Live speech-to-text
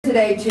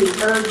today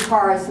to urge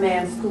Horace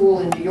Mann School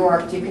in New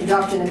York to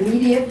conduct an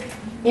immediate,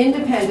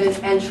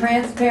 independent, and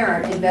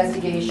transparent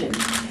investigation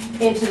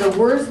into the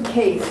worst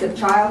case of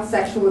child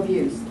sexual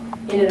abuse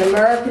in an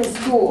American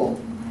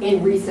school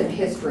in recent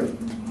history.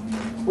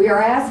 We are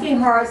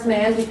asking Horace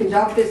Mann to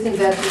conduct this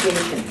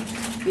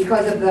investigation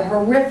because of the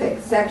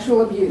horrific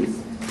sexual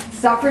abuse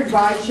suffered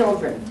by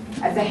children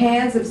at the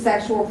hands of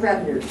sexual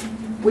predators,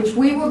 which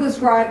we will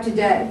describe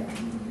today.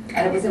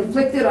 And it was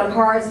inflicted on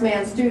Horace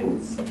Mann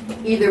students,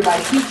 either by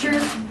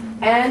teachers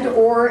and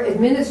or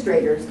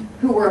administrators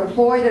who were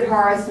employed at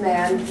Horace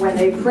Mann when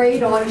they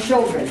preyed on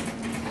children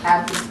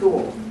at the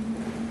school.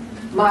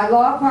 My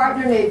law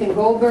partner, Nathan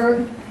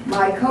Goldberg,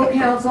 my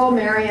co-counsel,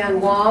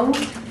 Marianne Wong,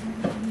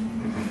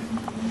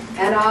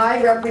 and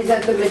I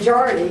represent the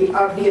majority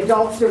of the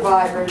adult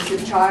survivors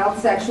of child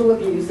sexual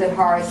abuse at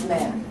Horace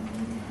Mann.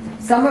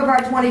 Some of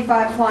our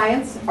 25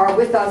 clients are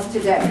with us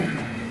today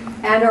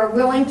and are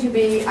willing to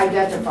be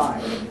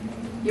identified.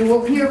 You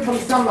will hear from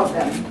some of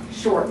them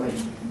shortly.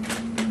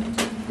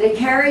 They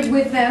carried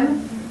with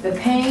them the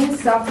pain,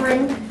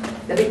 suffering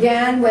that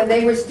began when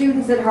they were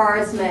students at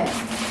Horace Mann,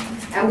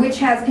 and which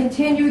has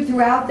continued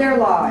throughout their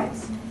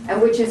lives,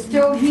 and which is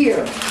still here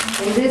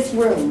in this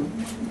room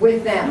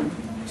with them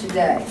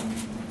today.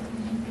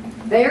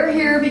 They are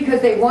here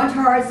because they want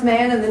Horace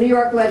Mann and the New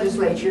York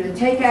legislature to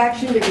take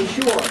action to be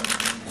sure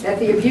that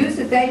the abuse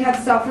that they have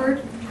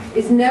suffered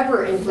is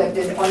never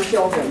inflicted on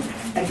children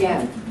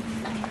again.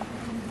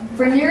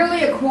 For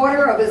nearly a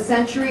quarter of a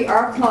century,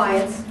 our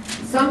clients,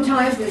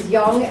 sometimes as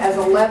young as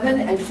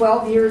 11 and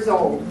 12 years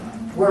old,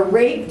 were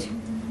raped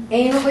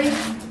anally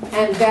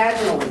and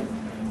vaginally,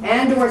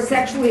 and or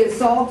sexually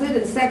assaulted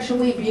and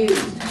sexually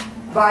abused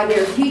by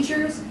their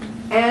teachers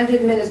and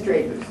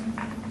administrators.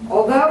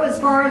 Although, as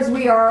far as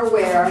we are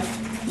aware,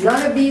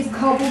 none of these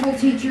culpable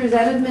teachers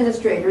and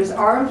administrators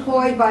are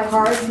employed by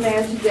Horace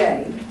Mann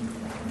today,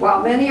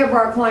 while many of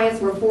our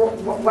clients were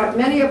what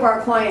many of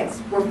our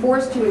clients were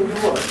forced to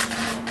endure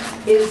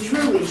is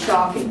truly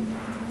shocking.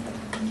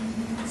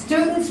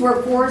 Students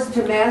were forced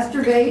to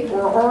masturbate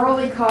or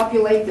orally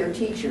copulate their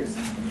teachers.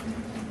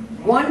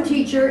 One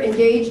teacher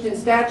engaged in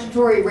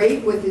statutory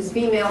rape with his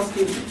female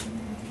student,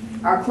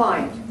 our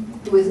client,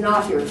 who is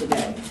not here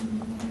today,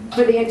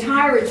 for the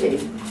entirety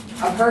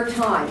of her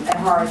time at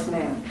Horace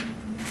Mann.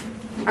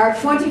 Our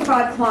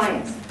 25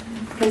 clients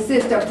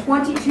consist of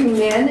 22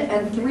 men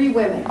and 3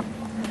 women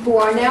who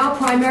are now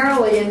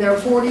primarily in their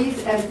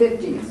 40s and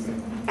 50s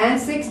and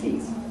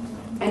 60s,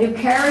 and who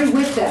carry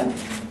with them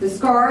the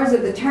scars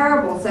of the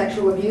terrible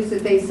sexual abuse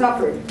that they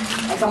suffered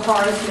at the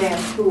Horace Mann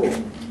School.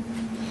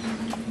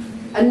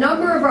 A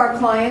number of our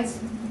clients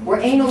were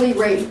anally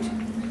raped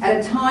at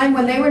a time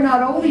when they were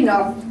not old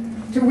enough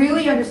to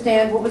really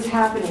understand what was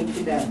happening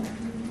to them.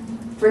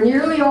 For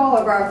nearly all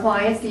of our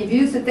clients, the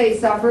abuse that they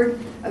suffered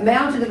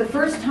amounted to the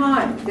first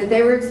time that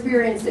they were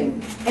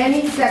experiencing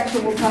any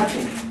sexual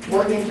touching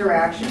or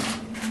interaction.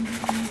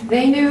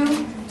 They knew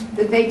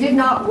that they did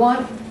not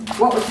want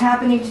what was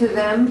happening to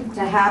them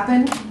to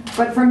happen,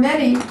 but for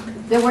many,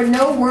 there were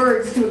no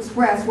words to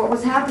express what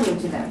was happening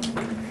to them.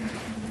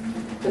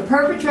 The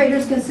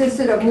perpetrators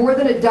consisted of more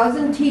than a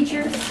dozen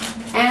teachers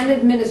and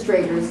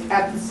administrators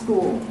at the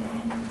school.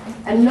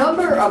 A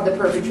number of the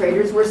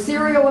perpetrators were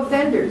serial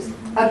offenders,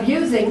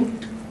 abusing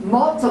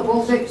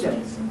multiple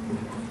victims.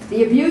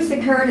 The abuse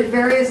occurred at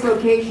various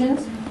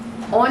locations,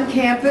 on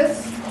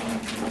campus,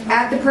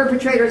 at the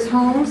perpetrators'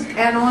 homes,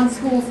 and on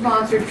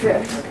school-sponsored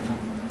trips.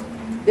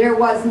 There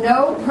was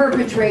no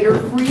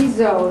perpetrator-free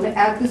zone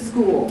at the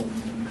school,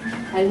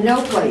 and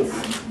no place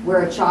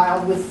where a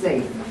child was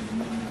safe.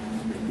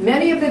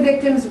 Many of the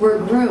victims were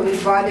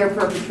groomed by their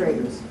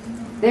perpetrators.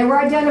 They were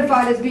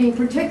identified as being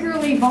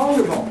particularly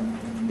vulnerable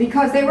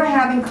because they were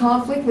having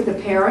conflict with a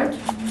parent,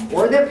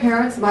 or their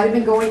parents might have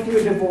been going through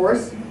a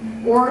divorce,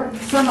 or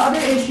some other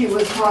issue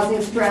was causing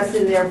stress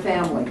in their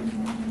family.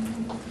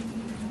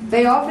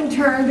 They often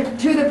turned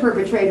to the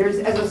perpetrators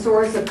as a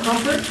source of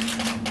comfort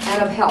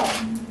and of help.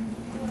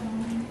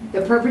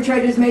 The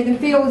perpetrators made them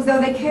feel as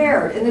though they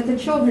cared and that the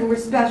children were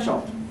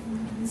special.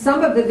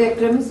 Some of the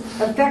victims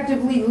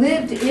effectively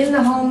lived in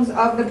the homes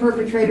of the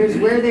perpetrators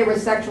where they were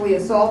sexually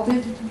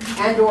assaulted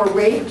and or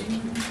raped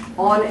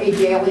on a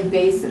daily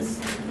basis.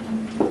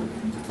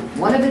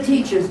 One of the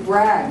teachers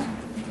bragged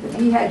that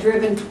he had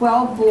driven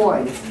 12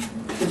 boys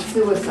to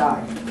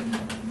suicide.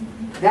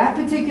 That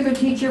particular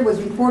teacher was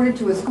reported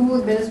to a school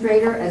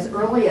administrator as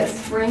early as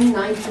spring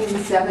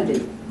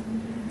 1970.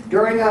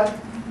 During a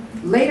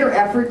later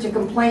effort to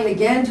complain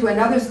again to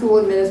another school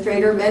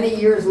administrator many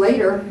years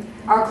later,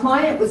 our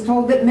client was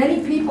told that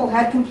many people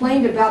had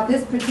complained about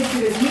this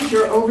particular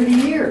teacher over the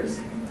years,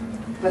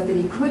 but that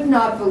he could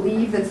not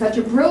believe that such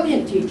a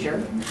brilliant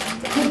teacher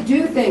could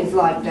do things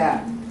like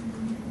that.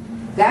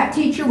 That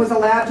teacher was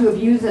allowed to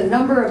abuse a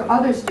number of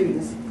other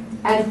students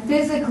and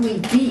physically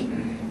beat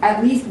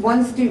at least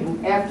one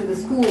student after the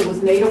school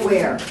was made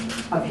aware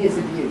of his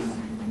abuse.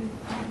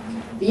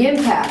 The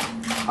impact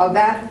of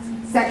that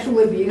sexual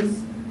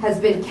abuse has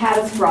been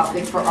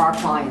catastrophic for our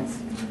clients.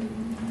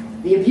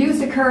 The abuse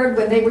occurred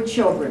when they were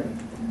children,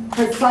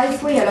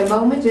 precisely at a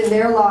moment in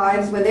their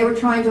lives when they were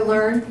trying to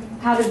learn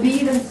how to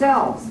be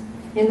themselves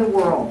in the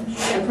world,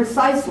 and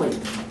precisely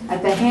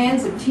at the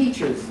hands of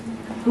teachers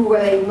who were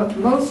they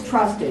most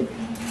trusted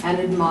and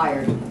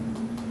admired.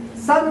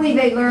 Suddenly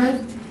they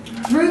learned,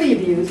 through the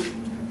abuse,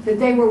 that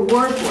they were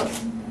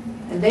worthless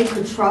and they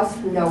could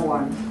trust no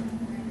one.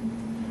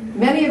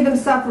 Many of them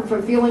suffered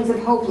from feelings of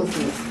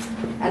hopelessness,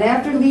 and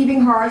after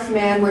leaving Horace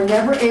Mann were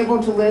never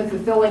able to live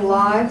fulfilling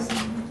lives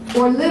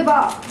or live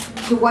up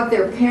to what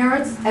their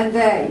parents and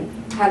they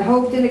had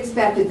hoped and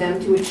expected them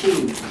to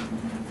achieve.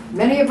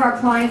 Many of our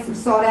clients have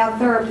sought out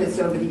therapists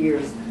over the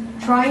years,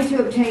 trying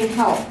to obtain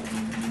help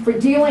for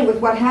dealing with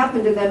what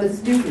happened to them as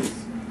students.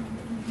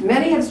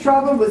 Many have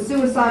struggled with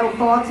suicidal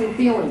thoughts and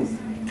feelings.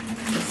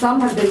 Some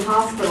have been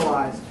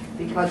hospitalized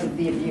because of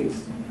the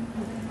abuse.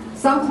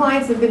 Some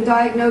clients have been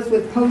diagnosed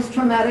with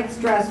post-traumatic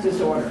stress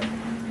disorder,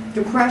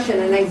 depression,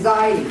 and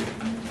anxiety,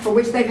 for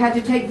which they've had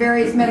to take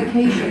various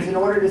medications in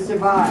order to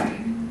survive.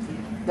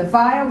 The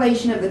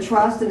violation of the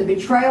trust and the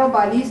betrayal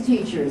by these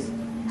teachers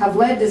have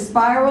led to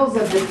spirals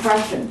of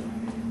depression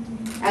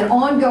and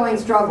ongoing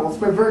struggles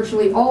for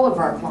virtually all of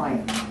our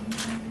clients.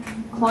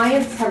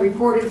 Clients have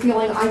reported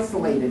feeling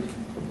isolated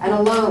and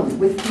alone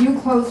with few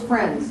close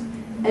friends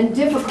and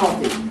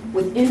difficulty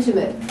with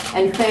intimate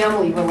and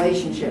family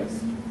relationships.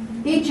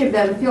 Each of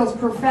them feels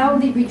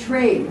profoundly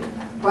betrayed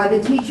by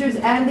the teachers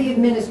and the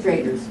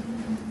administrators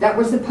that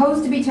were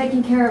supposed to be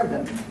taking care of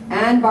them,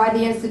 and by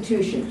the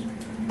institution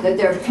that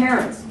their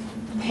parents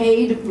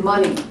paid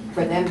money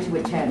for them to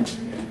attend.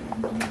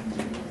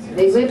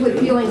 They live with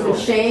feelings of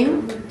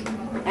shame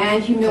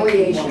and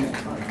humiliation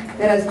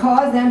that has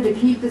caused them to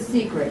keep the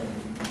secret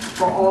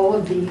for all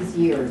of these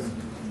years.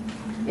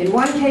 In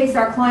one case,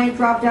 our client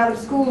dropped out of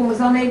school and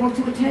was unable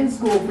to attend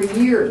school for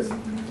years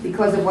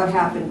because of what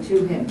happened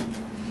to him.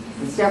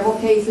 In several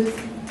cases,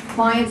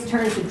 clients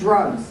turned to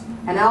drugs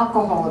and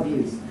alcohol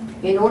abuse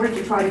in order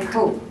to try to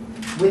cope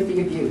with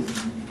the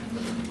abuse.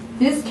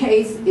 This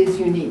case is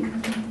unique.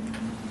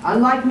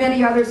 Unlike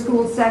many other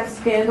school sex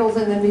scandals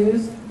in the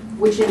news,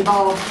 which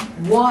involve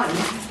one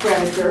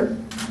predator,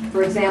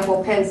 for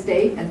example, Penn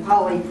State and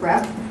Poly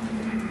Prep,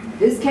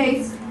 this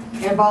case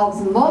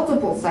involves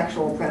multiple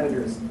sexual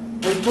predators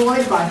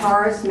employed by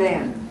Horace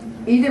Mann,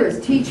 either as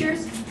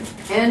teachers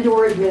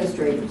and/or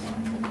administrators.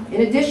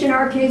 In addition,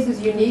 our case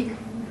is unique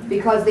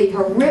because the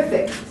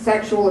horrific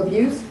sexual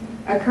abuse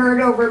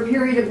occurred over a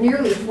period of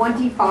nearly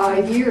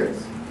 25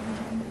 years,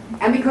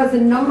 and because the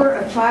number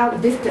of child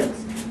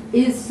victims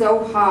is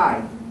so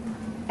high,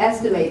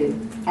 estimated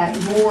at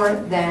more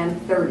than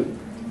 30.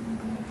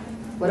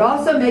 What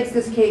also makes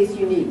this case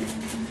unique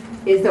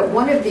is that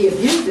one of the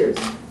abusers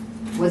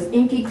was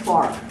Inky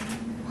Clark,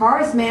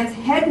 Horace Mann's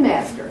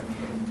headmaster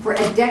for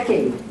a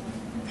decade,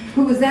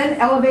 who was then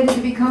elevated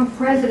to become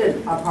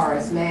president of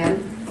Horace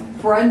Mann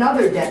for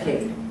another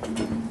decade.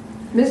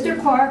 Mr.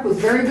 Clark was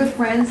very good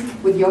friends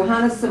with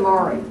Johannes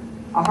Samari,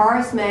 a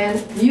Horace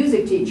Mann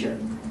music teacher,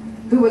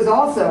 who was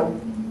also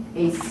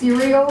a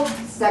serial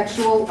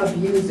sexual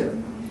abuser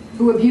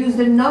who abused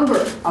a number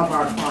of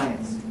our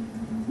clients.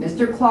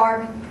 Mr.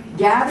 Clark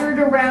gathered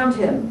around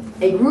him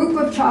a group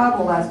of child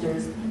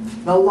molesters,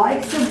 the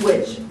likes of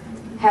which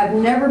have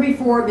never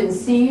before been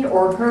seen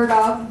or heard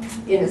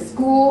of in a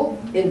school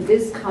in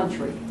this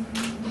country.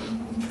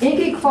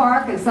 Inky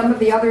Clark and some of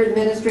the other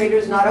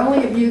administrators not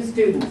only abused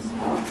students,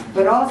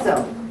 but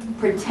also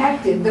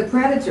protected the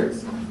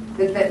predators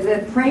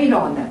that preyed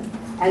on them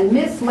and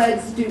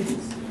misled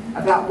students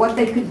about what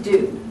they could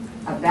do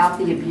about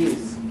the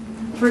abuse.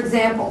 For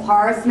example,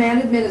 Horace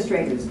Mann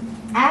administrators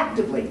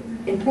actively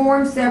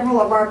informed several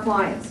of our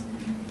clients,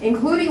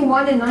 including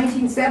one in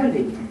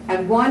 1970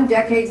 and one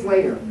decades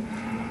later,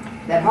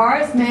 that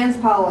Horace Mann's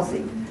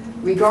policy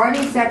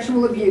regarding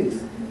sexual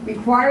abuse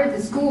required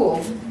the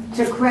school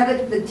to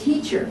credit the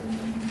teacher,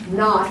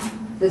 not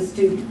the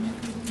student.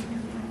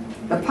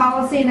 The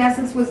policy, in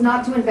essence, was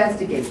not to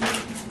investigate,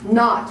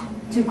 not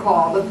to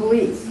call the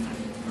police.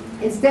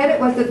 Instead, it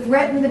was to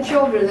threaten the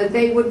children that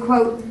they would,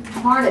 quote,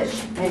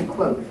 tarnish, end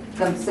quote,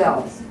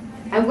 themselves,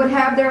 and would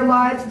have their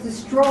lives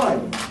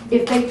destroyed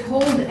if they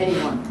told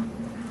anyone.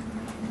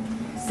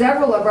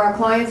 Several of our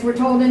clients were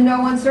told in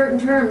no uncertain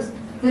terms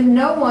that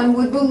no one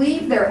would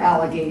believe their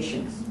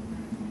allegations,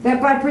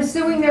 that by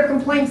pursuing their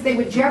complaints they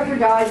would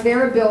jeopardize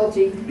their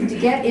ability to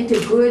get into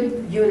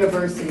good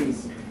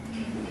universities,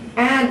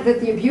 and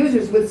that the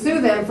abusers would sue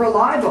them for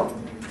libel.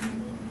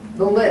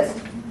 The list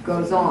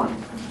goes on.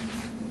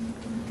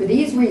 For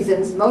these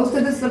reasons, most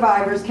of the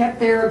survivors kept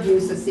their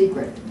abuse a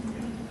secret.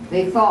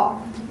 They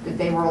thought that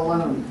they were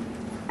alone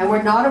and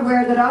were not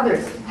aware that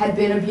others had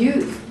been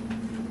abused.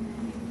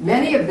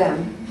 Many of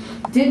them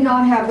did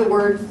not have the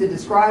words to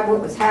describe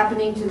what was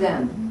happening to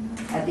them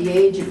at the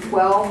age of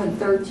 12 and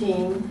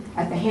 13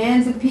 at the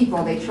hands of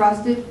people they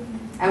trusted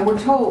and were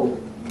told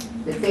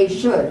that they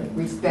should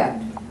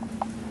respect.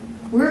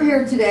 We're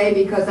here today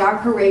because our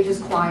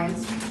courageous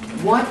clients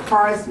want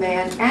Horace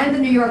Mann and the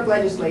New York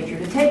legislature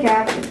to take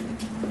action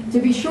to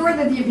be sure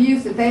that the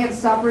abuse that they have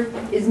suffered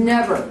is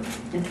never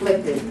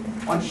inflicted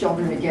on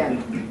children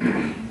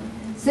again.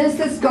 Since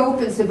the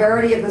scope and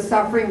severity of the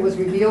suffering was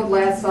revealed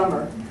last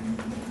summer,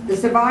 the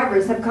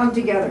survivors have come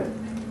together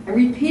and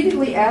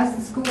repeatedly asked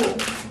the school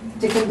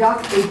to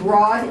conduct a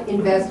broad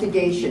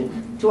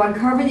investigation to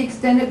uncover the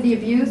extent of the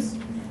abuse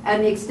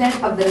and the extent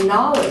of the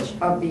knowledge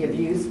of the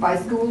abuse by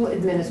school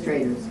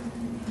administrators.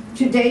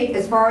 To date,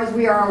 as far as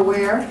we are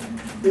aware,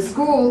 the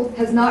school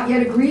has not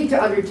yet agreed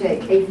to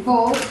undertake a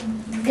full,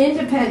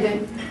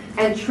 independent,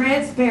 and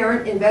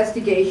transparent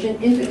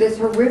investigation into this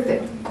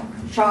horrific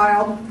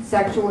child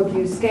sexual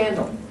abuse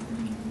scandal.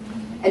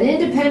 An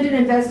independent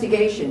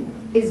investigation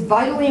is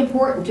vitally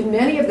important to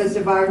many of the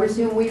survivors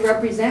whom we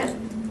represent.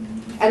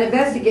 An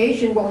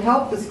investigation will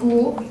help the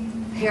school,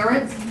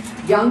 parents,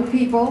 young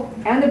people,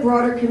 and the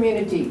broader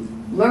community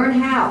learn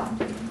how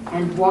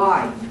and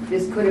why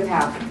this could have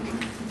happened.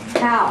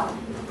 How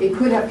it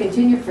could have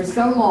continued for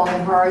so long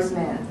at Horace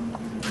Mann,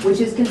 which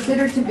is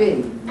considered to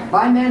be,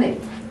 by many,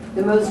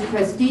 the most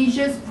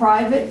prestigious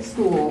private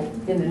school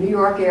in the New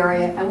York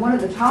area and one of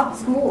the top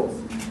schools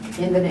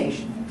in the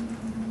nation.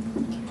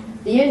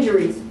 The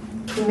injuries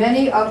to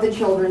many of the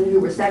children who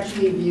were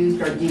sexually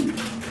abused are deep,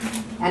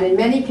 and in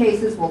many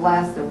cases will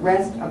last the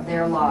rest of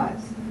their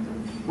lives.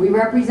 We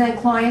represent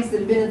clients that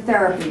have been in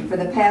therapy for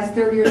the past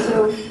 30 or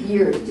so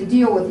years to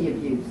deal with the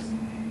abuse.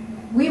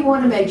 We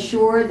want to make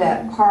sure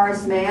that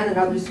Horace Mann and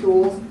other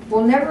schools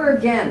will never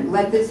again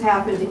let this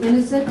happen to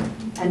innocent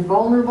and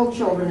vulnerable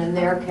children in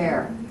their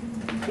care.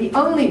 The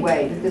only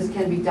way that this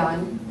can be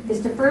done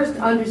is to first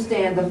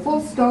understand the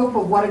full scope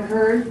of what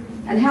occurred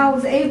and how it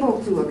was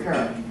able to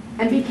occur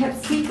and be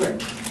kept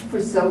secret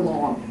for so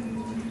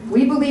long.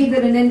 We believe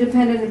that an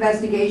independent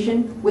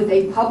investigation with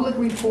a public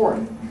report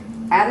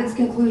at its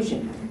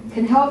conclusion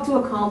can help to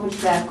accomplish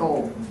that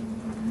goal.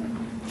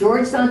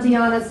 George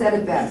Santayana said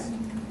it best,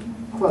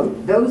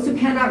 quote, "Those who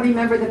cannot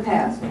remember the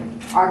past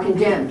are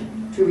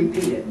condemned to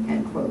repeat it,"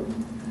 end quote.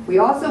 We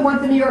also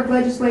want the New York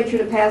legislature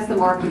to pass the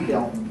Markey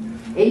Bill,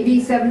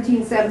 AB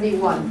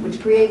 1771,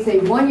 which creates a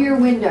one-year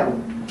window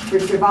for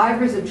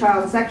survivors of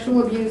child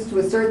sexual abuse to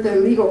assert their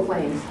legal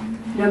claims,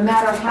 no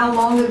matter how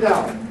long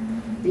ago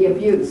the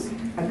abuse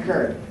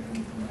occurred.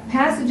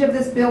 Passage of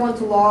this bill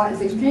into law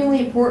is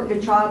extremely important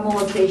to child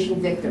molestation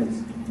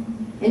victims.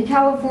 In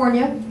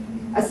California,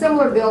 a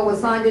similar bill was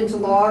signed into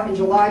law in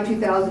July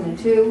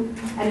 2002,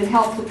 and it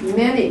helped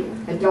many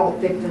adult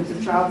victims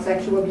of child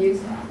sexual abuse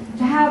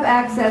to have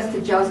access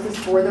to justice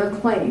for their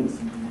claims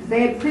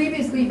they had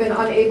previously been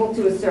unable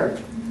to assert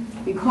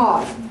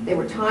because they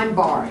were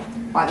time-barred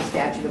by the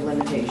statute of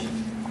limitations.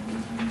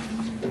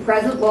 The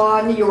present law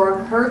in New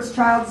York hurts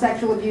child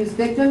sexual abuse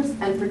victims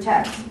and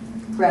protects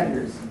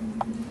predators.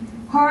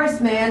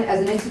 Horace Mann, as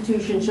an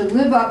institution, should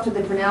live up to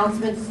the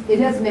pronouncements it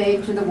has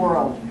made to the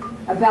world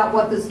about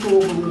what the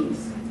school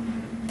believes.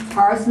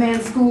 Horace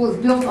Mann School is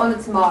built on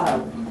its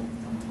motto,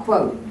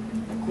 quote,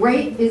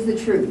 "Great is the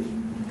truth,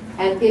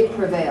 and it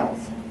prevails,"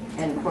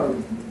 end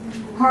quote.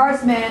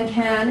 Horace Mann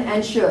can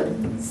and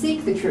should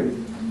seek the truth.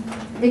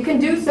 It can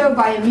do so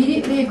by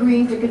immediately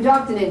agreeing to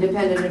conduct an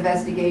independent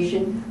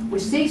investigation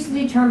which seeks to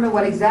determine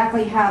what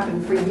exactly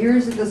happened for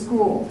years at the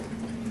school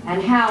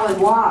and how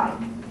and why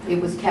it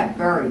was kept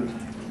buried.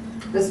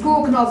 The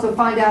school can also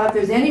find out if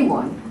there's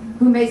anyone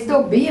who may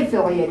still be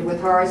affiliated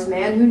with Horace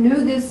Mann who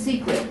knew this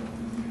secret,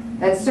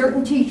 that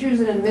certain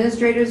teachers and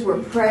administrators were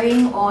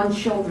preying on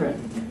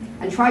children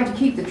and tried to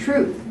keep the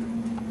truth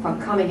from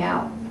coming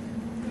out.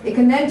 It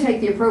can then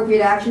take the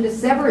appropriate action to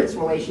sever its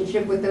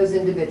relationship with those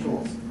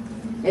individuals.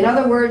 In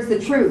other words, the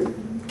truth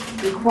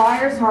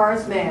requires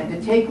Horace Mann to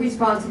take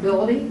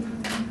responsibility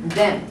and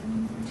then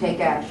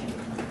take action.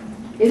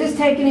 It has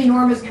taken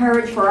enormous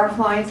courage for our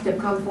clients to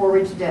come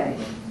forward today.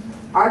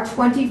 Our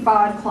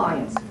 25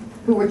 clients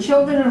who were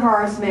children at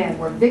Horace Mann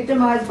were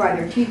victimized by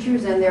their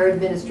teachers and their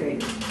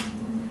administrators.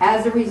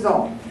 As a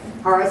result,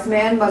 Horace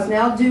Mann must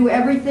now do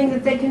everything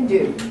that they can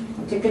do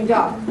to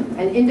conduct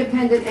an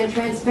independent and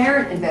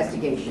transparent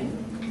investigation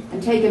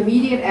and take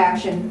immediate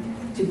action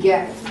to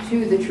get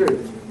to the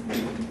truth.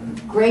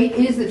 Great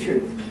is the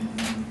truth,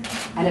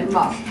 and it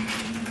must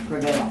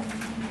prevail.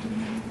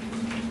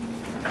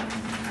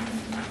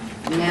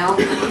 Now,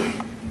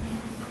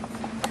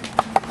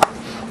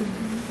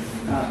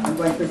 I'm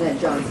going to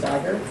present John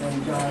Steiger,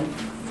 and John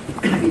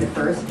will be the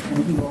first,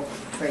 and he will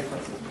pray for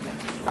us.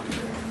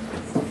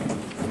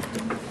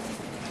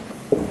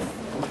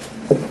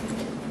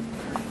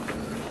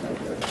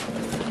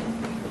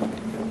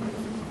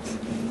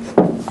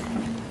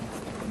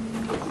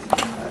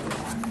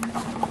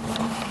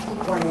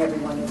 Warning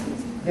everyone, this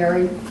is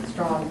very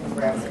strong and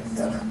graphic,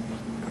 so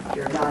if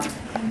you're not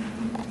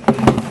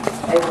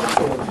able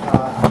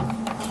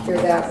to hear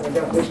that or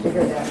don't wish to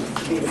hear that,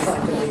 it be the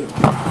time to leave.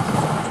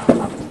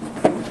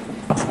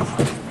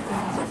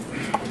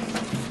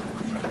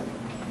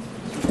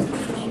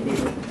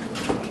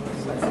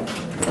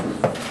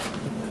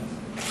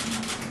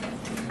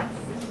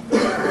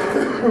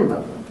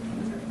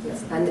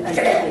 Yes,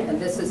 and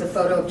this is a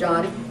photo of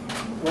John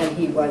when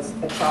he was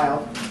a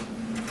child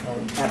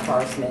at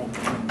Horace Mann.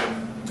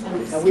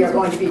 We are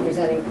going to be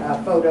presenting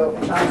a photo,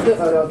 a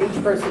photo of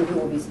each person who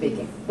will be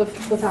speaking.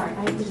 Sorry,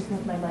 I have to just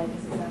move my mic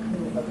because it's not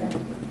coming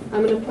over.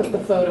 I'm going to put the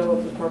photo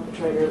of the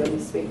perpetrator that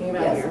he's speaking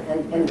about Yes, here.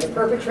 and the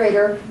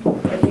perpetrator,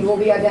 if you will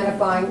be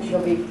identifying,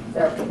 there'll be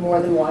more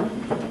than one.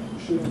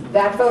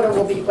 That photo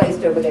will be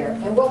placed over there,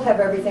 and we'll have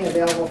everything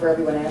available for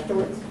everyone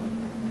afterwards.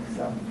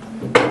 So.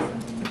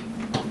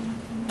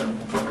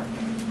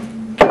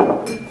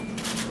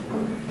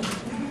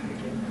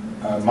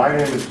 My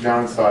name is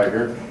John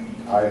Seiger.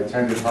 I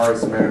attended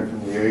Horace Mann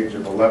from the age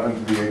of 11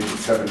 to the age of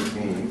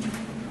 17,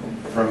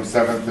 from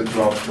 7th to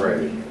 12th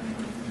grade.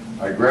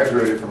 I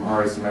graduated from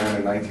Horace Mann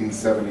in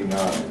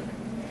 1979.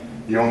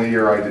 The only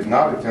year I did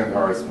not attend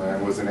Horace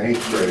Mann was in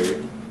 8th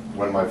grade,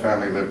 when my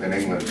family lived in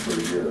England for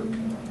a year.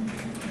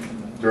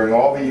 During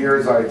all the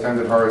years I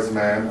attended Horace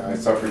Mann, I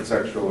suffered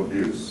sexual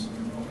abuse.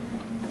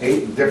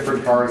 8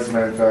 different Horace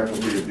Mann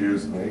faculty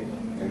abused me,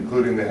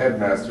 including the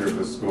headmaster of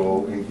the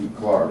school, Inky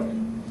Clark,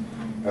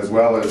 as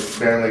well as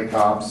Stanley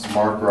Copps,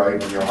 Mark Wright,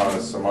 and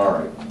Johannes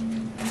Samari.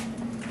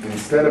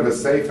 Instead of a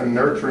safe and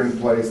nurturing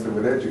place that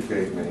would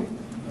educate me,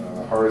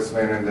 Horace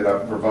Mann ended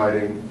up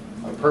providing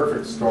a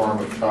perfect storm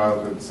of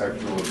childhood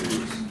sexual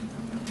abuse.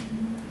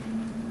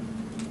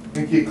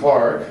 Inky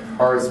Clark,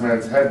 Horace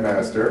Mann's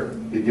headmaster,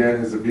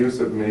 began his abuse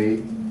of me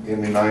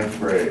in the 9th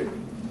grade.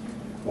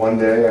 One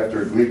day,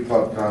 after a Glee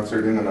Club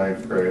concert in the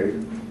 9th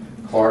grade,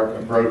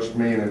 Clark approached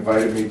me and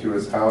invited me to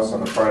his house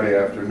on a Friday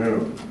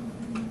afternoon.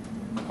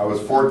 I was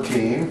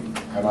 14,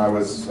 and I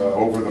was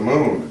over the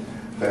moon.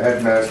 The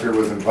headmaster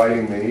was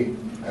inviting me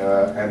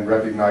and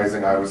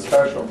recognizing I was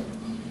special.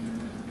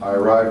 I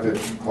arrived at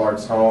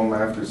Clark's home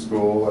after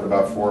school at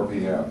about 4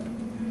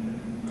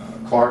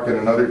 p.m. Clark and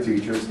another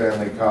teacher,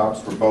 Stanley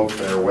Copps, were both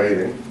there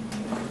waiting.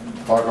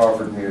 Clark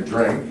offered me a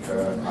drink.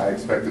 I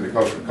expected a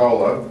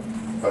Coca-Cola,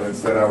 but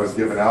instead I was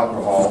given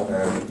alcohol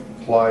and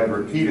plied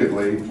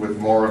repeatedly with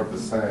more of the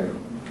same.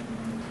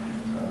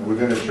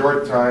 Within a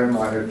short time,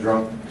 I had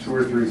drunk 2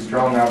 or 3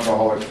 strong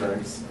alcoholic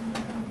drinks.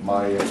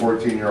 My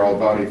 14-year-old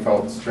body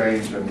felt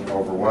strange and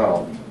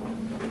overwhelmed.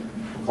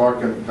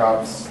 Clark and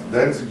Copps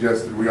then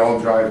suggested we all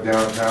drive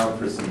downtown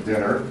for some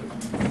dinner,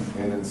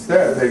 and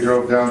instead they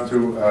drove down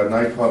to a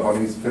nightclub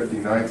on East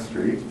 59th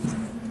Street.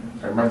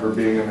 I remember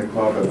being in the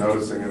club and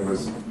noticing it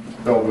was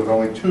filled with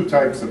only 2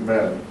 types of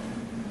men,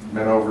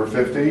 men over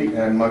 50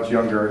 and much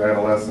younger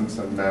adolescents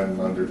and men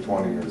under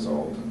 20 years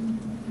old.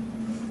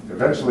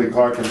 Eventually,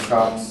 Clark and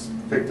Copps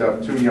picked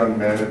up 2 young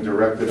men and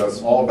directed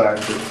us all back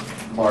to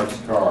Clark's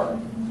car.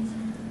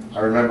 I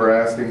remember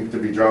asking to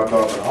be dropped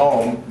off at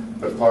home,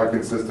 but Clark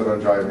insisted on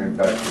driving me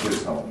back to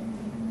his home.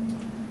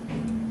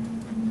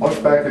 Once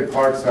back at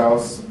Clark's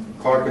house,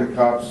 Clark and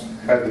Copps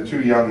had the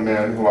 2 young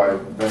men, who I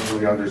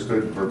eventually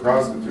understood were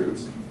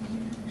prostitutes,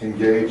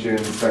 engage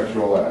in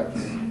sexual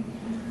acts.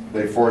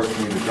 They forced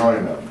me to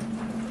join them.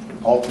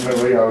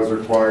 Ultimately, I was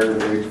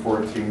required at age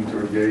 14 to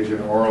engage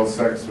in oral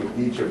sex with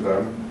each of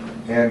them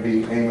and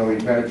be anally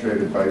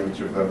penetrated by each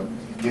of them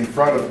in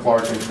front of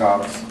Clark and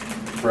Copps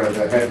for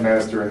the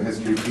headmaster and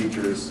history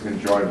teacher's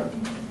enjoyment.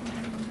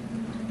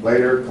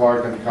 Later,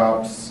 Clark and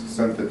Copps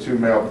sent the 2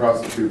 male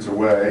prostitutes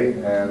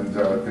away and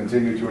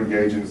continued to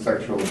engage in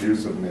sexual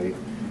abuse of me,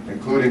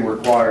 including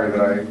requiring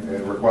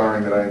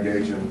that I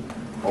engage in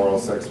oral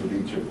sex with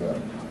each of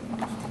them.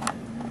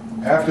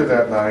 After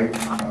that night,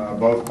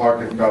 both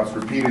Clark and Copps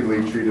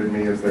repeatedly treated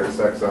me as their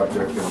sex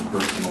object and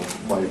personal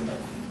plaything.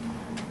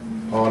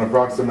 On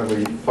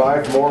approximately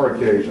 5 more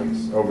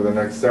occasions over the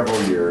next several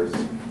years,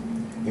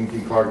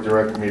 Inky Clark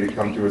directed me to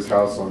come to his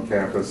house on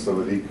campus so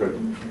that he could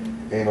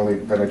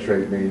anally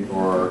penetrate me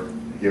or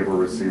give or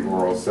receive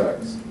oral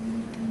sex.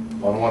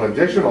 On one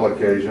additional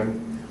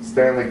occasion,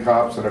 Stanley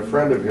Copps and a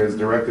friend of his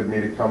directed me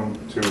to come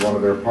to one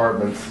of their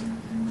apartments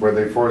where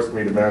they forced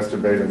me to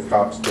masturbate, and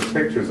Copps took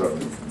pictures of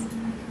me.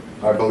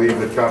 I believe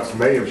that Copps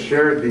may have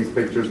shared these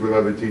pictures with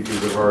other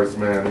teachers at Horace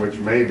Mann, which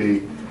may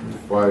be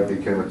why I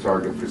became a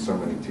target for so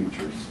many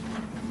teachers.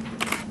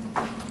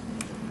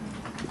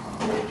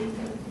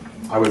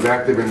 I was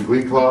active in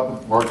Glee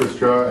Club,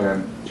 orchestra,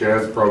 and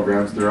jazz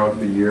programs throughout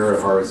the years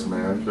at Horace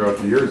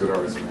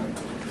Mann.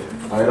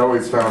 I had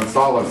always found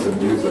solace in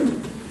music.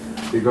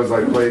 Because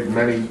I played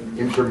many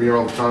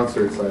intramural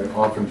concerts, I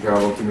often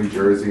traveled to New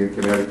Jersey and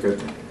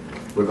Connecticut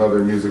with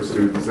other music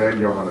students and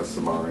Johannes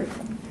Samari.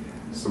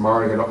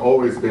 Samari had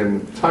always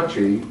been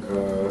touchy,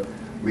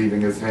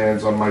 leaving his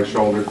hands on my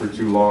shoulder for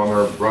too long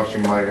or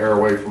brushing my hair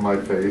away from my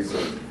face.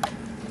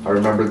 I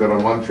remember that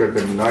on one trip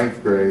in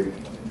 9th grade,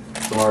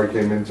 Samari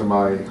came into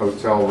my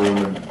hotel room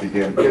and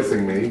began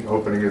kissing me,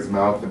 opening his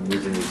mouth and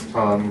using his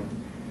tongue,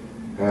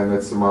 and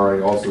that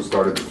Samari also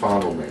started to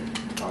fondle me.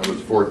 I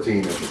was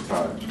 14 at the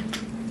time.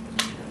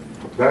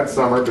 That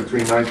summer,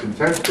 between 9th and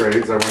 10th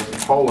grades, I went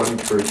to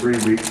Poland for 3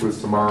 weeks with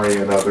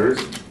Samari and others.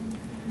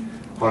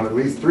 On at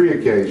least 3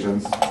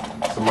 occasions,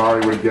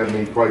 Samari would get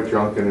me quite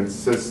drunk and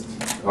insist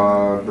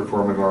on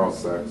performing oral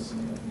sex.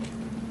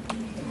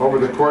 Over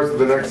the course of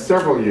the next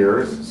several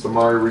years,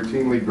 Samari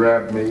routinely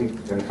grabbed me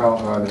and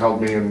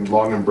held me in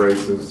long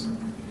embraces,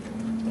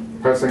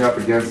 pressing up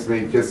against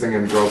me, kissing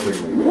and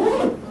groping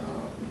me.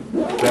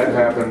 that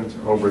happened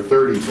over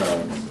 30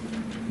 times,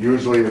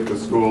 usually at the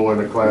school, in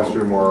a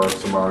classroom, or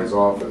Samari's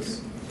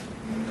office.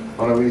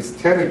 On at least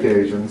 10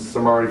 occasions,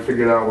 Samari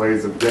figured out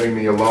ways of getting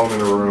me alone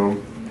in a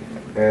room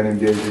and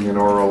engaging in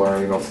oral or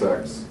anal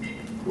sex,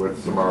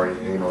 with Samari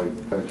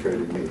anally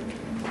penetrating me.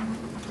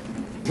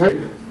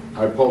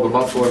 I pulled a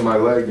muscle in my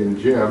leg in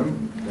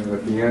gym, and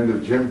at the end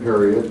of gym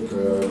period,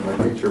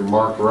 my teacher,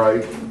 Mark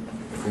Wright,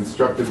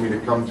 instructed me to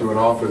come to an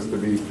office to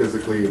be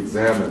physically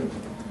examined.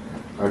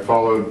 I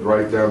followed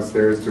Wright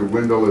downstairs to a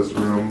windowless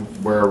room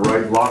where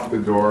Wright locked the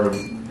door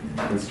and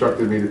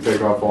instructed me to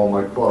take off all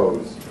my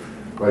clothes.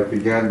 Wright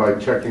began by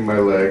checking my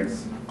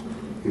legs.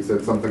 He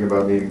said something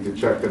about needing to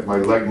check that my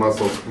leg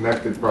muscles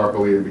connected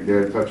properly and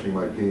began touching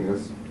my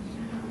penis.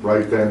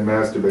 Wright then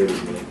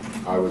masturbated me.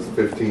 I was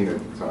 15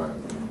 at the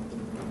time.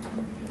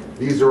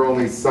 These are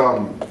only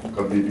some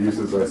of the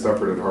abuses I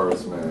suffered at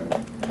Horace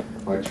Mann.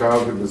 My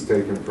childhood was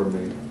taken from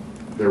me.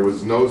 There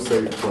was no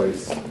safe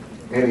place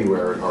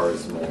anywhere at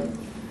Horace Mann,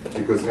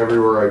 because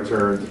everywhere I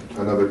turned,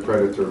 another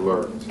predator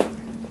lurked.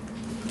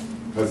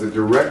 As a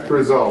direct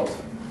result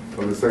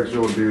of the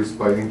sexual abuse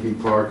by Inky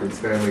Clark and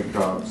Stanley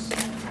Cobbs,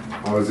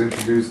 I was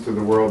introduced to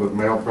the world of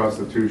male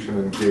prostitution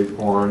and gay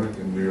porn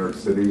in New York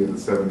City in the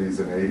 70s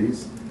and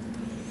 80s.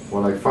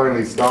 When I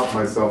finally stopped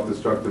my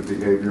self-destructive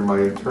behavior, my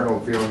internal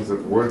feelings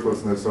of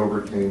worthlessness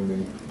overcame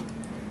me,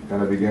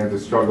 and I began to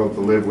struggle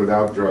to live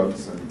without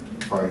drugs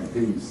and find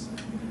peace.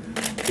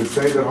 To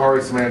say that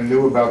Horace Mann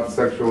knew about the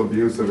sexual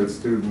abuse of its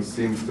students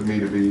seems to me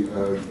to be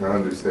an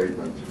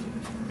understatement.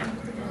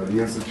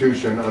 The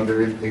institution,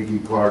 under Inky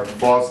Clark,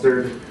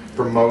 fostered,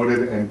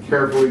 promoted, and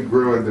carefully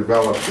grew and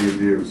developed the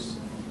abuse.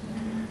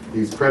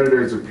 These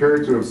predators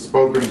appear to have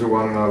spoken to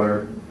one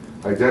another,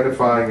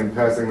 identifying and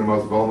passing the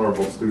most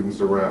vulnerable students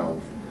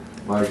around.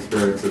 My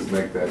experiences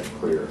make that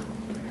clear.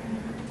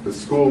 The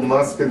school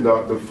must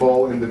conduct a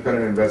full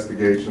independent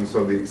investigation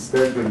so the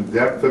extent and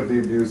depth of the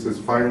abuse is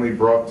finally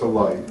brought to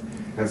light,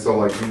 and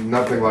so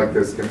nothing like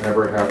this can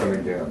ever happen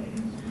again.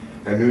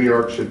 And New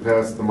York should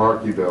pass the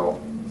Markey Bill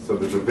so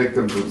that the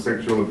victims of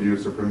sexual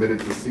abuse are permitted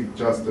to seek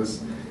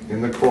justice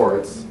in the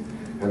courts,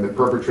 and the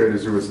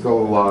perpetrators who are still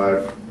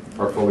alive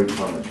are fully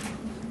punished.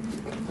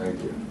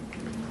 Thank you.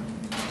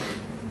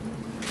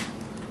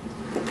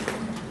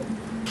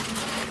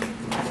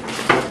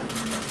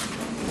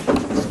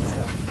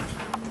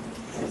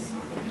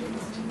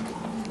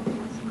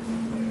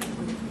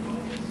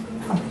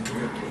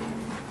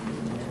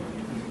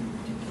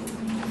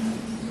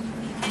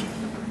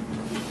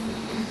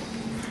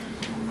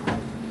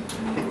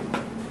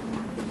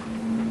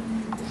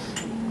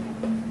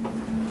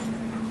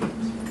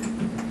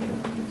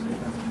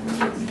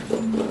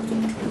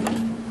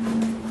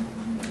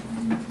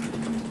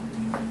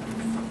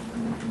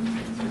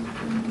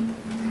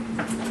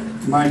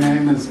 My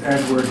name is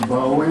Edward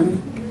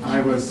Bowen.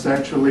 I was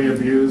sexually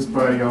abused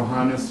by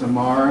Johannes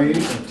Samari,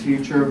 a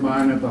teacher of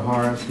mine at the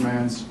Horace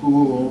Mann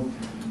School,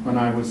 when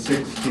I was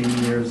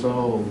 16 years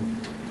old.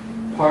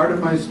 Part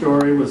of my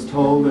story was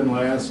told in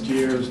last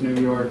year's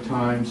New York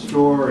Times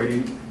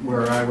story,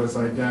 where I was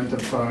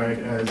identified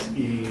as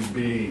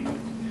EB.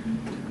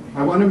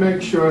 I want to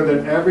make sure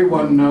that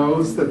everyone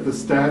knows that the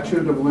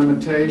statute of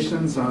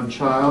limitations on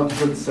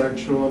childhood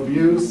sexual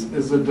abuse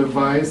is a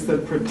device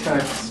that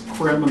protects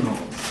criminals.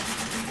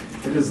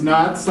 It is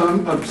not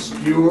some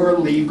obscure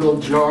legal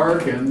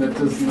jargon that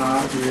does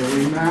not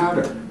really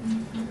matter.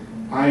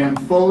 I am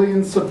fully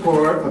in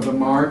support of the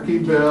Markey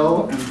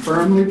Bill and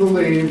firmly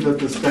believe that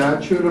the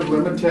statute of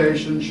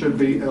limitations should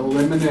be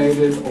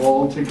eliminated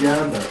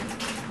altogether.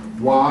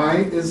 Why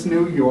is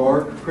New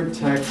York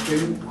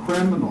protecting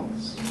criminals?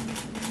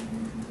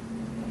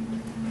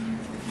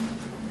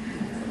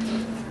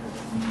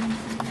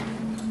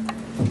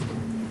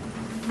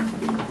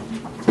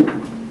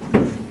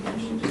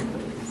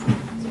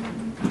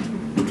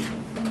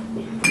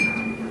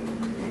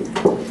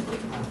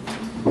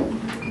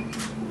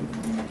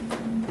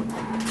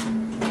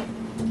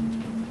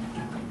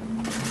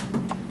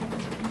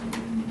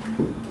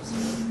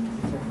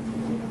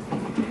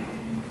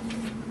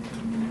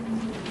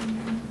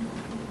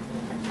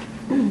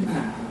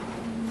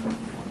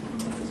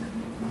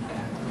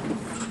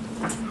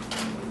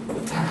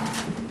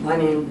 My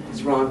name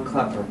is Ron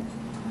Klepper.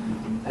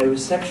 I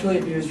was sexually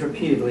abused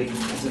repeatedly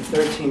as a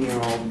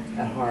 13-year-old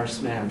at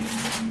Horace Mann.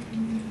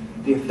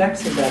 The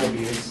effects of that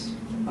abuse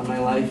on my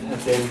life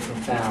have been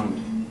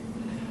profound.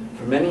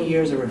 For many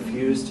years I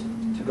refused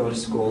to go to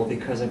school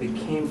because I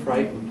became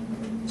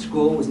frightened.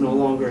 School was no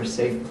longer a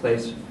safe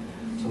place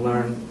to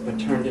learn, but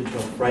turned into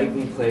a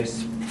frightening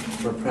place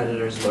where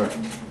predators lurked.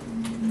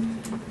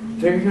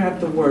 Figuring out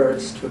the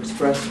words to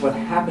express what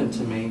happened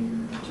to me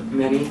took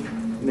many,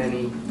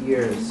 many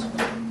years.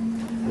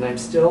 And I'm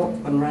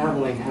still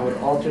unraveling how it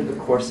altered the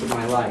course of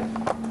my life.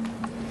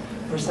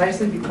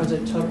 Precisely because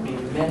it took me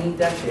many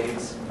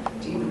decades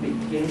to even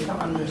begin to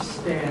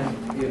understand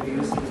the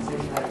abuse and its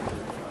impact,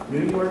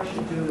 New York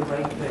should do the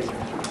right thing,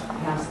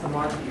 pass the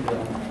Markey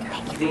Bill,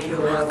 to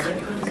allow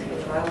victims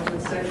of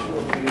childhood sexual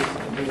abuse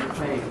to bring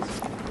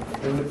claims,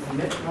 and would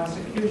permit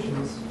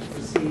prosecutions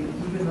to seek succeed,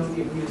 even though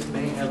the abuse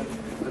may have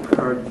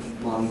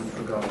occurred long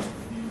ago.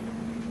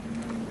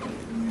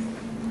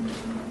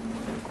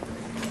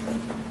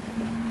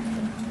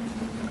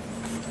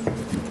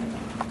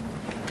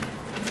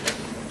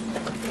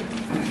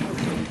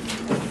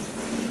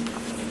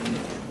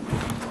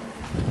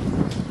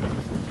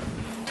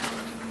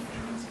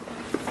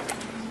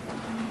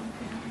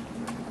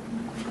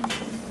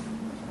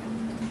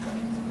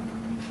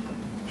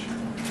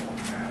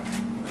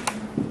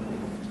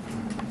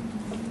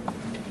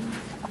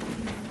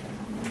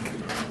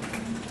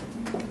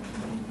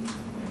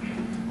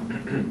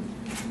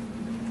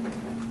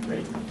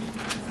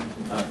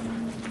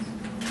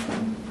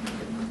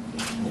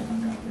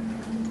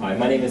 Hi,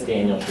 my name is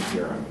Daniel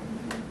Shapiro.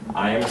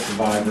 I am a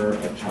survivor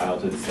of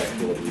childhood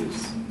sexual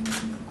abuse.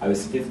 I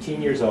was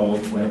 15 years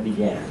old when it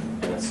began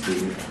and a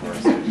student of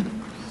Horace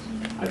Mann.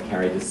 I've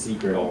carried this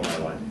secret all my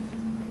life.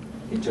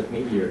 It took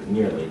me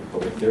nearly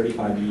over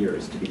 35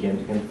 years to begin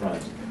to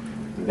confront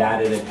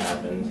that it had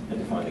happened and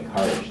to find the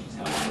courage to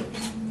tell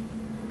others.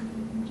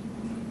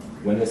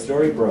 When the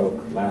story broke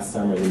last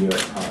summer in the New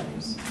York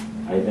Times,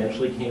 I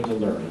eventually came to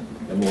learn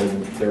that more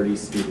than 30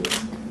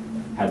 students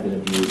had been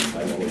abused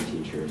by many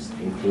teachers,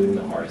 including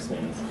the Horace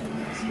Mann's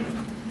headmaster,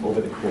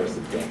 over the course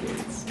of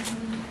decades.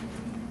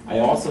 I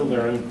also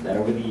learned that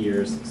over the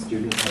years,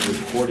 students had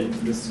reported to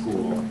the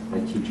school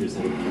that teachers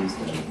had abused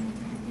them,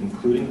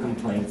 including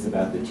complaints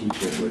about the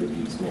teacher who had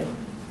abused me,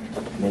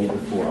 many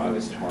before I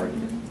was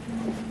targeted.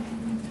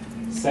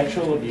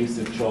 Sexual abuse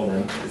of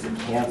children is a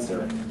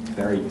cancer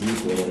buried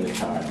deeply in the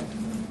child.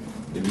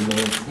 It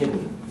remains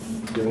hidden,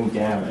 doing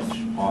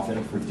damage,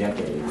 often for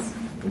decades,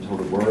 until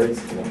the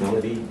words and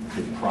ability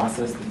to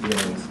process the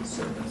feelings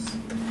surface.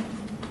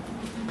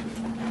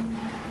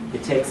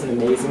 It takes an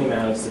amazing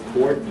amount of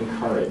support and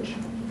courage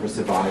for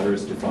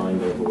survivors to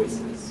find their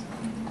voices.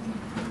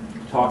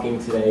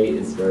 Talking today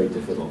is very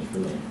difficult for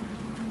me.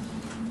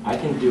 I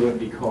can do it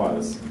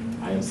because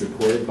I am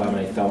supported by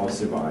my fellow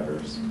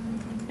survivors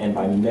and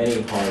by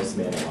many Horace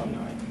Mann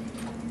alumni.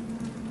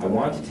 I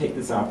want to take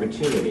this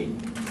opportunity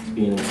to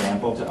be an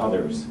example to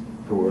others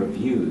who were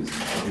abused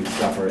and who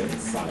suffer in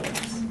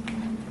silence.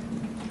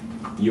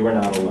 You are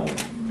not alone.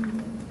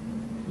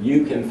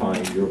 You can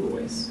find your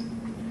voice.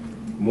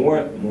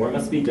 More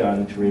must be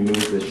done to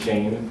remove the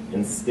shame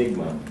and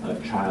stigma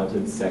of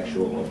childhood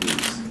sexual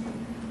abuse.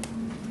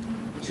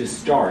 To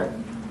start,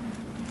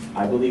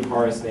 I believe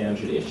Horace Mann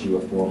should issue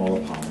a formal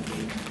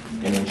apology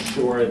and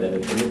ensure that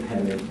an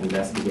independent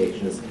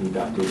investigation is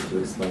conducted to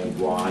explain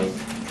why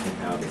and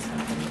how this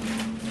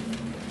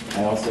happened.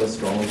 I also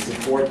strongly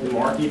support the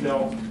Markey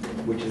Bill,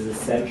 which is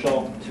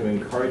essential to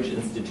encourage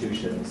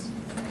institutions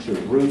to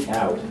root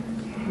out,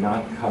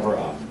 not cover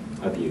up,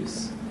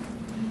 abuse.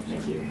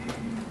 Thank you.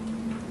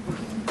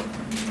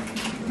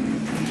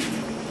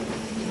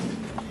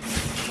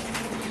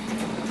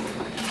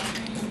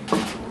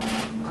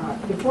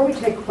 Before we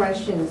take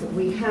questions,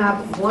 we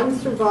have one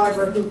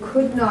survivor who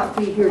could not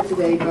be here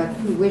today, but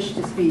who wished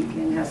to speak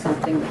and has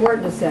something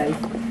important to say.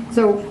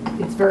 So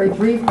it's very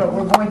brief, but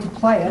we're going to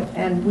play it,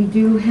 and we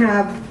do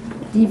have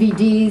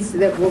DVDs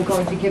that we're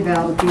going to give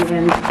out at the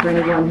end for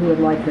anyone who would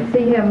like to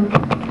see him,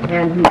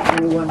 and who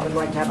anyone would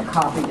like to have a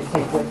copy to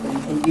take with them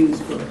and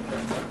use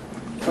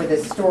for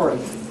this story.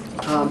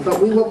 But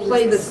we will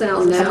play the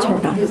sound now.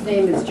 His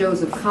name is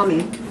Joseph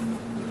Cumming.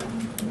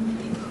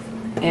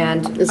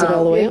 And Is it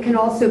all the way up? It can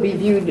also be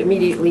viewed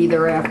immediately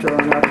thereafter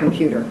on our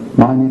computer.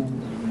 My name,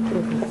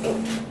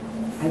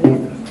 I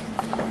think.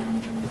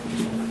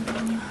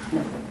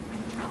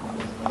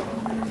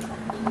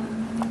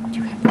 Do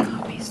you have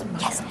copies?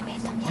 Yes, I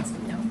made them. Yes,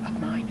 no,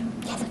 of mine.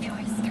 Yes, of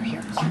yours. They're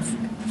here. Yes.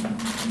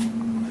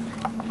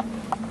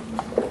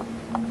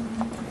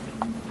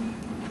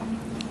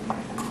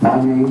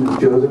 my name is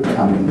Joseph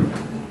Cumming,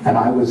 and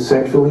I was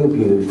sexually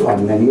abused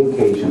on many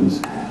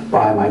occasions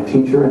by my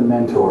teacher and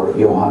mentor,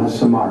 Johannes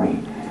Samari,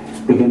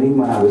 beginning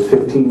when I was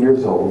 15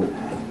 years old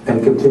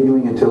and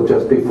continuing until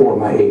just before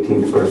my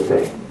 18th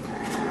birthday.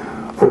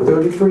 For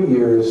 33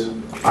 years,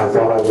 I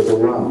thought I was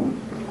alone.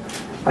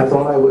 I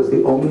thought I was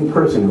the only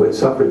person who had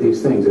suffered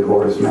these things at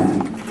Horace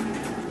Mann.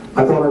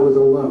 I thought I was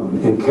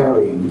alone in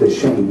carrying the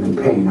shame and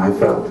pain I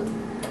felt.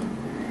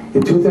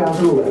 In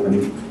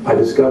 2011, I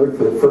discovered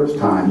for the first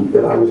time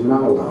that I was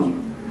not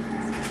alone.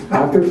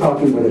 After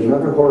talking with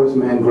another Horace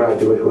Mann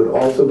graduate who had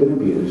also been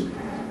abused,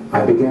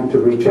 I began to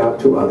reach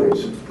out to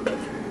others.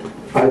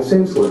 I've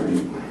since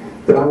learned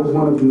that I was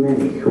one of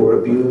many who were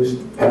abused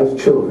as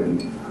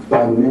children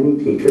by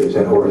many teachers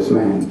at Horace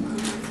Mann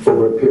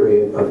over a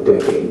period of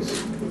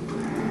decades.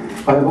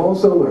 I have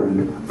also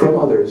learned from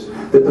others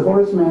that the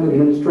Horace Mann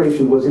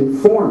administration was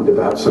informed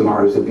about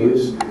Samari's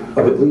abuse of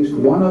at least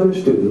one other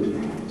student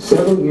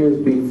several years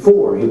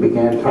before he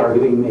began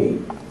targeting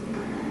me.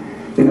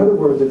 In other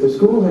words, if the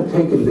school had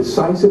taken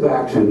decisive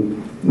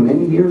action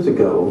many years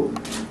ago,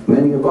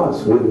 many of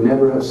us would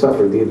never have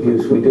suffered the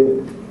abuse we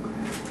did.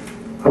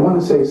 I want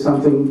to say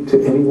something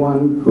to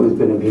anyone who has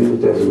been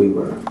abused as we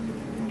were.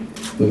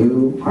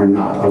 You are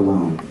not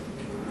alone.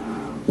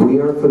 We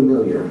are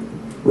familiar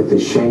with the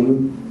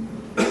shame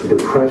the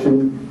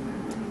depression,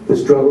 the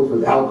struggles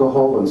with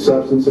alcohol and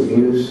substance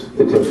abuse,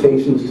 the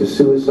temptations to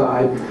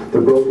suicide, the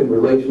broken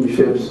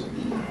relationships,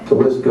 the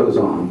list goes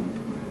on.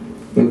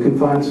 You can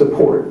find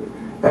support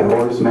at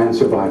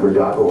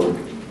HoraceMannSurvivor.org.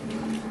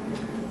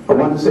 I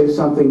want to say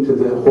something to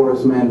the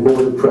Horace Mann Board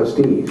of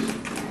Trustees.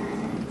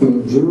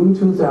 In June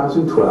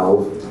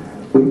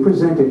 2012, we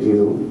presented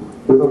you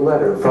with a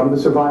letter from the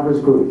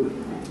survivors group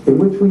in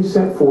which we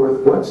set forth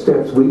what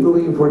steps we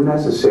believed were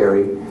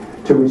necessary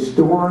to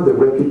restore the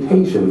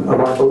reputation of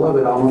our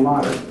beloved alma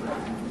mater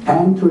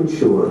and to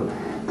ensure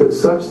that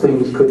such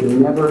things could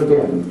never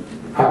again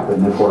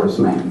happen at Horace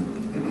Mann.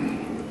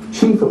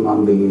 Chief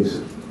among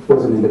these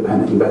was an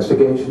independent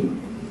investigation.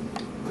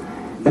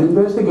 An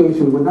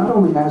investigation would not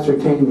only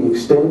ascertain the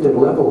extent and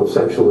level of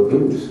sexual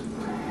abuse,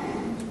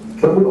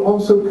 but would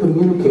also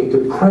communicate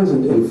to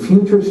present and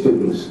future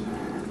students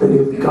that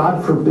if,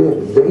 God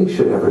forbid, they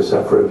should ever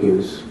suffer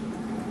abuse,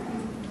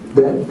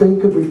 that they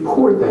could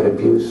report that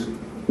abuse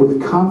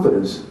with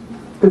confidence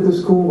that the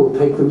school will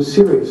take them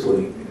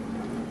seriously,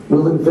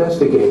 will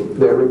investigate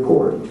their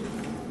report,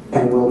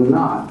 and will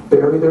not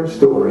bury their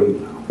story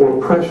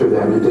or pressure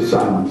them into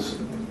silence.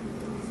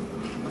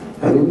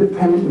 An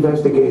independent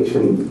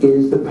investigation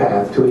is the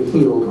path to a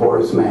healed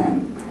Horace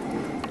Mann.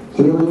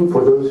 Healing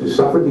for those who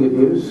suffered the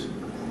abuse,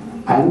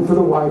 and for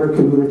the wider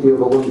community of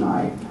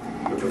alumni,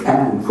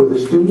 and for the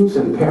students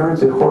and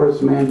parents at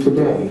Horace Mann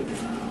today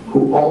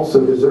who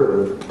also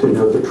deserve to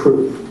know the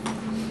truth.